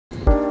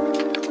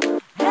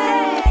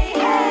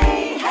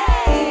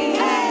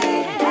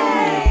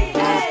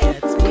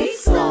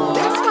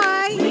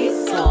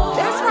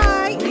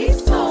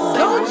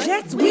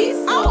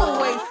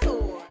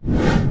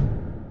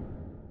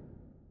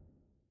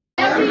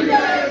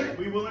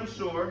will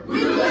ensure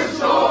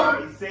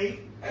a safe,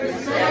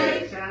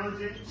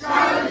 challenging,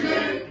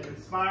 and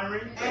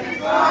inspiring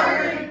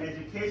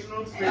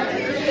educational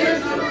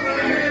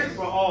experience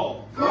for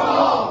all.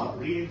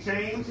 Leading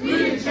change,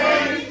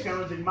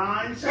 challenging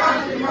minds,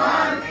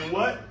 and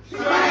what?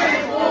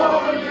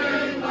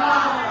 Transforming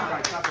lives.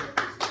 Right, stop there.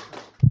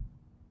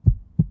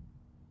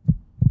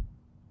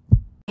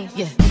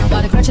 Yeah,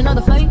 gotta catch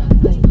another flight.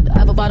 The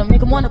apple bottom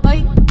make 'em wanna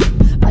bite.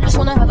 I just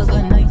wanna have a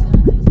good night.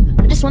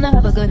 I just wanna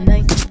have a good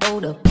night.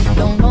 Hold up,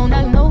 don't know,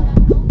 now you know.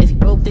 If you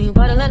broke, then you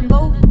gotta let him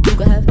go. You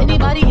could have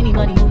anybody, any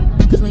money, no.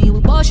 Cause when you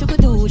a boss, you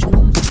could do what you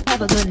want.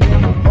 Have a good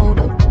night. Hold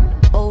up,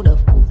 hold up,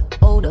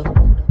 hold up,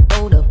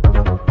 hold up,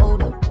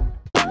 hold up.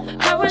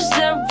 I was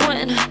there when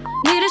I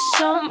needed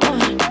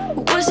someone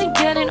who wasn't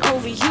getting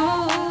over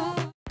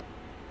you.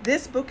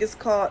 This book is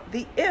called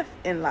The If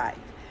in Life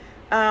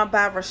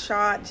by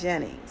Rashad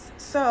Jennings.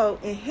 So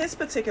in his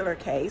particular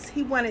case,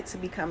 he wanted to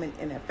become an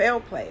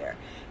NFL player,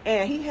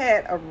 and he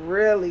had a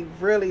really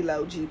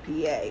low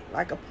GPA,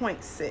 like a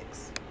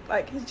 0.6.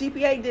 Like his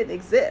GPA didn't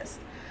exist.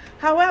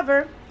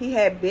 However, he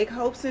had big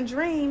hopes and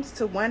dreams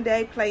to one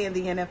day play in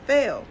the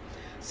NFL.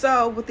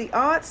 So with the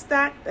odds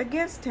stacked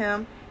against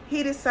him,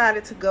 he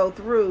decided to go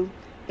through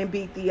and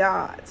beat the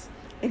odds,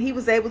 and he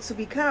was able to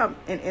become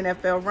an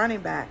NFL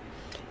running back.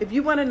 If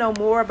you want to know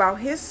more about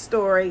his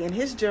story and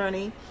his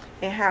journey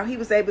and how he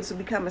was able to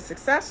become a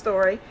success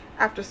story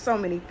after so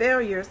many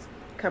failures,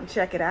 come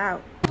check it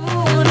out.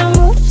 When I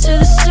move to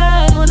the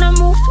side, when I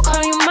move,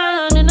 call you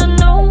mine, and I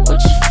know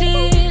what you're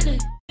feeling.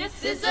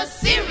 This is a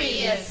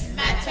serious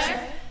matter.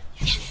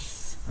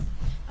 Yes.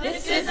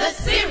 This is a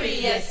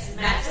serious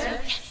matter.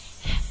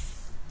 Yes,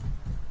 yes.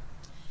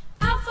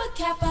 Alpha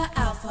Kappa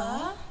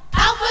Alpha.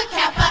 Alpha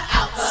Kappa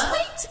Alpha.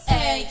 Sweet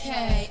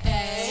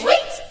AKA.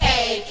 Sweet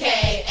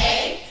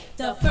AKA.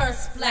 The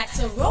first black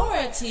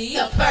sorority.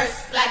 The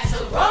first black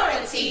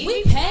sorority.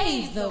 We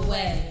paved the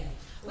way.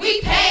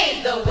 We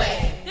paved the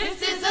way.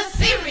 This is a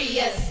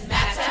serious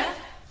matter.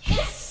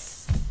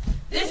 Yes.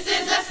 This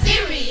is a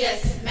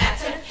serious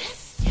matter.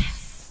 Yes,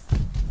 yes.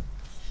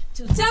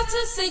 To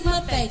Delta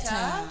Sigma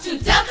Theta. To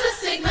Delta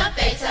Sigma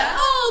Theta.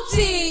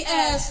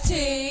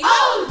 ODST.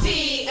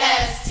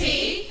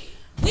 ODST.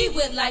 We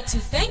would like to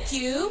thank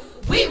you.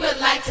 We would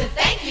like to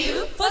thank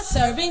you for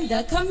serving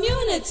the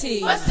community.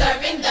 For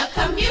serving the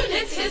community.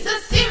 This is a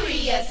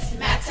serious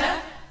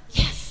matter.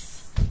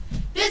 Yes.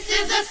 This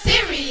is a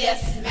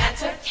serious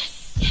matter.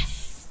 Yes,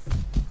 yes.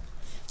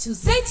 To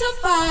Zeta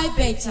Phi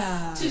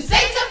Beta. To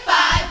Zeta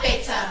Phi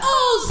Beta.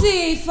 OZ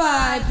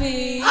Phi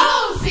B.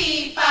 OZ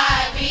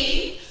Phi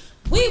B.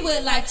 We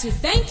would like to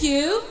thank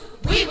you.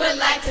 We would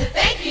like to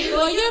thank you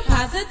for your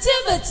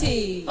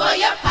positivity. For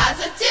your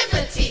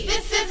positivity.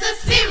 This is a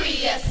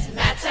serious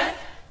matter.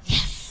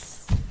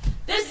 Yes.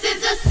 This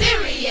is a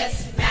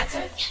serious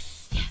matter.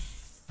 Yes,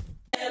 yes.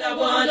 And I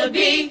wanna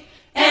be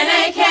an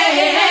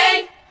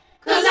AKA,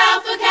 'cause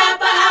Alpha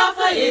Kappa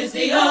Alpha is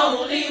the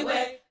only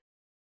way.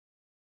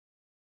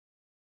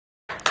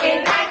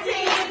 In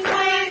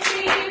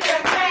 1920,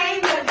 there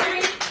came a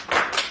dream.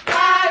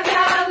 5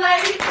 young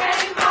ladies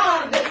came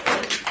on the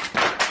scene.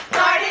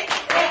 Started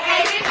and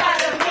aided by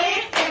the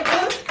men in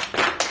blue.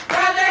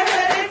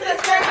 Brotherhood is a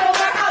circle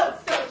we're oh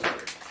so true.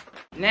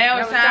 Now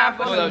it's time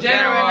for some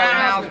general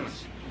announcements.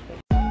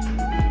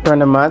 During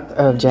the month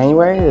of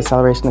January, the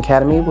Celebration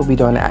Academy will be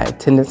doing an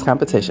attendance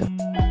competition.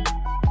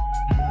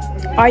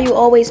 Are you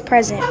always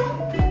present?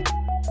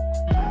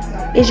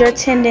 Is your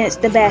attendance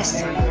the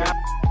best?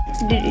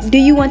 Do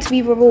you want to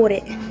be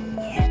rewarded?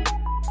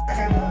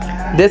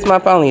 This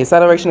month only,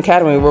 Celebration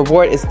Academy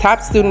reward is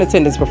top student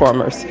attendance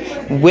performers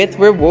with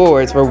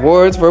rewards.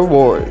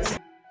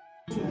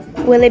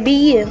 Will it be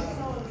you?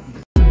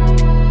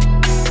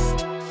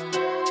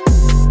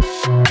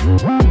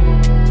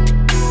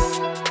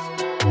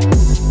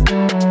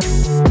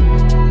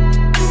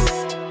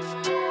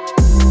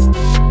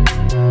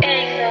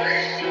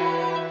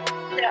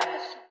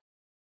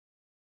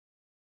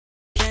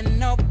 Can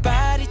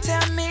nobody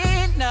tell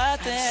me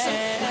nothing?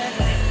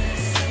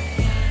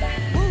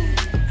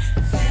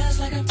 Feels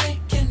like I'm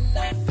taking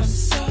off. I'm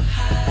so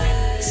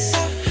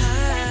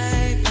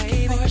high,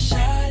 baby. For a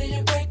shawty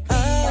to break me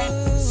up,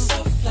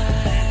 so fly.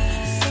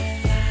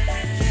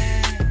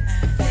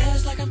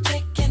 Feels like I'm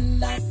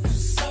taking off. I'm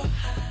so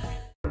high.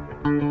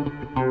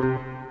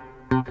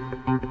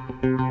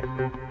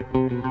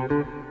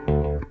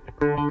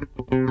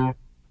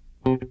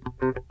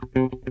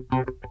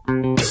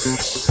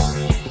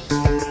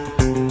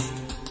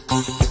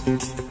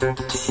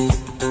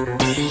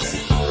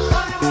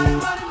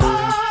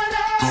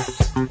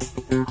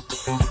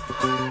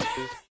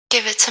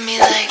 Give it to me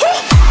like.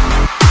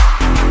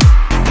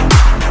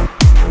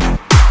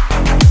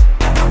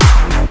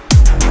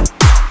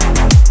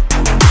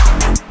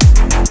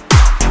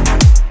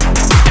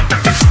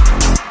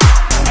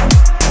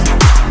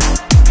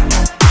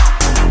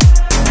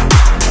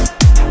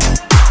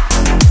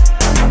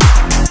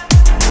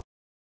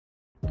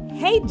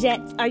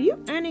 Jets, are you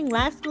earning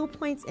last school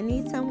points and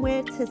need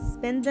somewhere to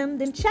spend them?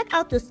 Then check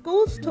out the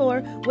school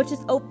store, which is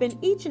open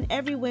each and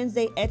every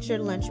Wednesday at your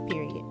lunch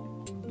period.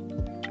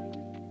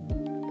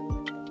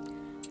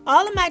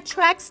 All of my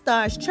track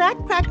stars, track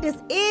practice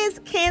is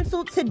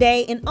canceled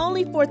today and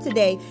only for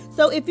today.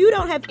 So if you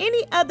don't have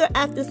any other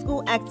after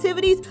school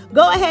activities,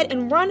 go ahead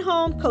and run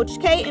home. Coach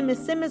K and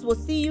Miss Simmons will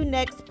see you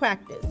next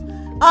practice.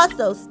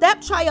 Also,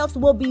 step tryouts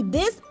will be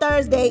this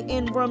Thursday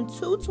in room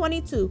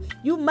 222.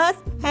 You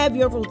must have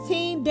your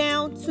routine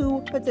down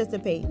to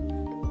participate.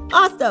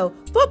 Also,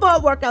 football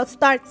workouts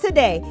start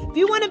today. If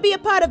you want to be a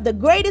part of the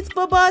greatest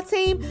football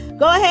team,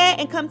 go ahead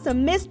and come to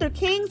Mr.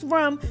 King's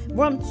room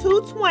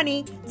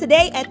 220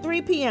 today at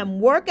 3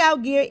 p.m.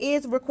 Workout gear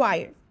is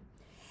required.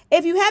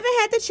 If you haven't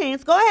had the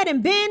chance, go ahead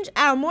and binge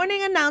our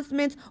morning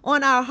announcements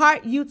on our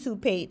Hart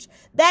YouTube page.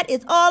 That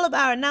is all of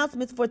our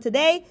announcements for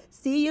today.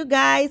 See you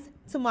guys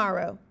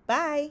tomorrow.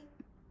 Bye.